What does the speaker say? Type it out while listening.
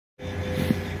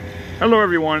Hello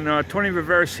everyone, Tony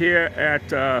Viveris here at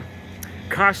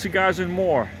Car Cigars and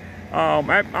More.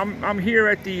 I'm here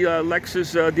at the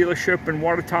Lexus dealership in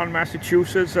Watertown,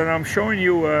 Massachusetts, and I'm showing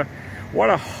you what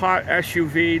a hot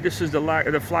SUV. This is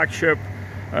the flagship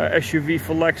SUV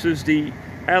for Lexus, the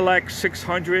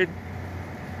LX600.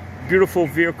 Beautiful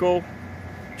vehicle,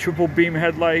 triple beam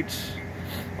headlights,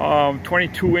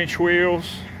 22-inch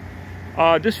wheels.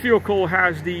 This vehicle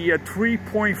has the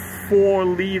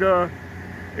 3.4 liter.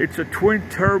 It's a twin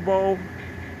turbo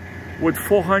with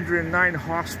 409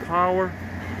 horsepower.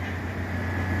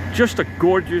 Just a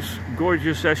gorgeous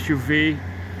SUV.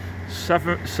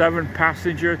 Seven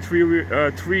passenger,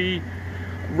 three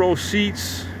row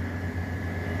seats.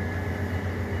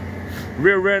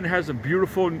 Rear end has a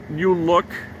beautiful new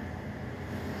look.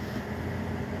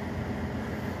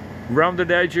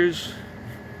 Rounded edges.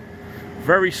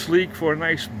 Very sleek for a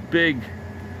nice big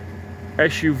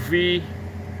SUV.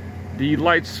 The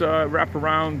lights wrap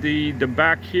around the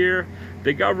back here.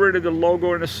 They got rid of the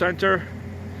logo in the center,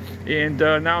 and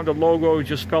now the logo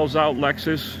just spells out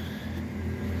Lexus.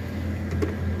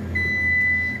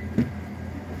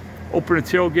 Open the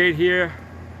tailgate here.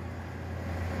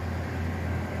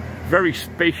 Very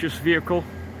spacious vehicle.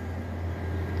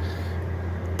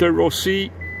 Third row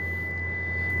seat.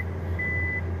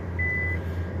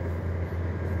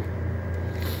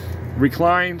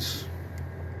 Reclines.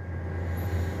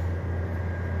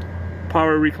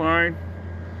 Power recline.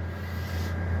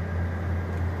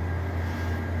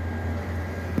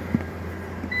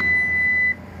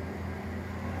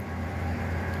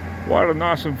 What an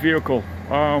awesome vehicle.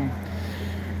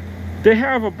 They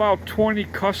have about 20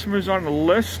 customers on the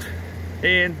list,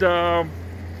 and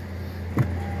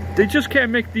they just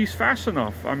can't make these fast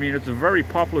enough. I mean, it's a very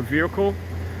popular vehicle.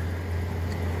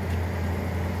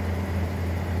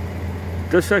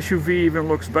 This SUV even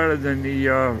looks better than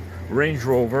the Range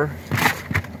Rover.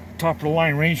 Top of the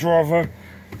line Range Rover.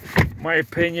 My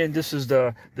opinion, this is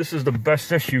the best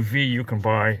SUV you can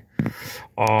buy.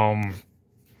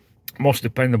 Most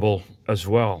dependable as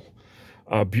well.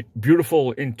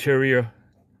 Beautiful interior,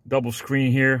 double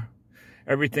screen here.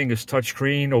 Everything is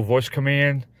touchscreen, no voice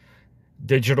command,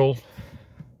 digital.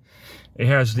 It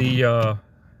has the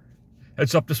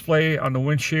heads-up display on the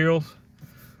windshield.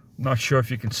 I'm not sure if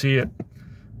you can see it,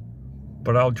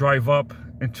 but I'll drive up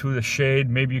into the shade.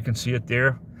 Maybe you can see it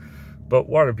there. But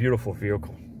what a beautiful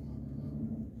vehicle.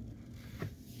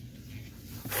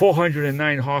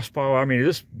 409 horsepower. I mean,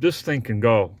 this thing can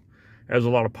go. Has a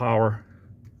lot of power.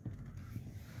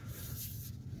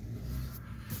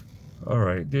 All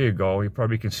right, there you go. You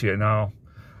probably can see it now.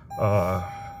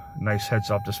 Nice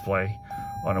heads-up display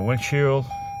on the windshield.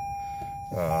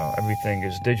 Everything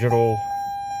is digital.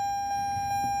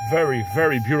 Very,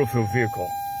 very beautiful vehicle.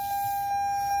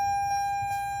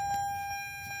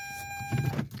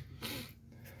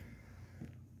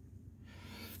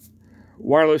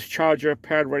 Wireless charger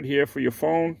pad right here for your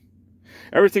phone.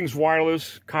 Everything's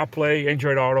wireless, CarPlay,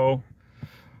 Android Auto.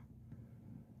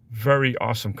 Very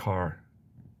awesome car.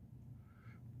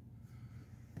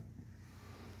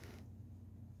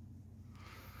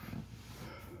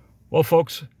 Well,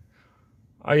 folks,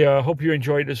 I hope you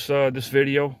enjoyed this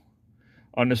video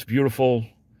on this beautiful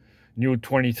new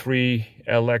 23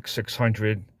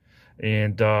 LX600.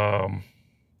 And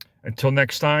until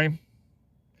next time,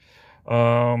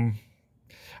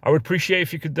 I would appreciate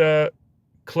if you could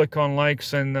click on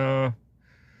likes and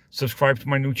subscribe to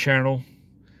my new channel.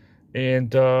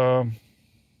 And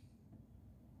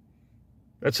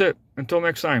that's it. Until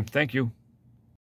next time, thank you.